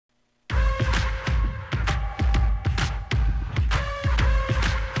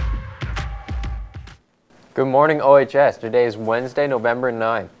Good morning, OHS. Today is Wednesday, November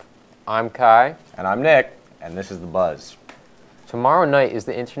 9th. I'm Kai. And I'm Nick, and this is The Buzz. Tomorrow night is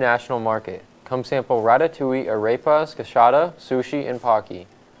the International Market. Come sample ratatouille, arepas, cachata, sushi, and pocky,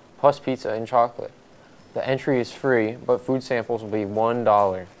 plus pizza and chocolate. The entry is free, but food samples will be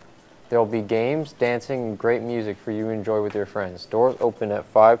 $1. There will be games, dancing, and great music for you to enjoy with your friends. Doors open at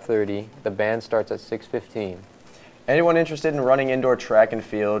 5:30. The band starts at 6:15. Anyone interested in running indoor track and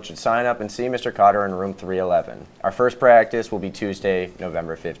field should sign up and see Mr. Cotter in room 311. Our first practice will be Tuesday,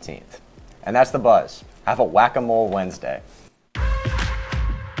 November 15th. And that's The Buzz. Have a whack-a-mole Wednesday.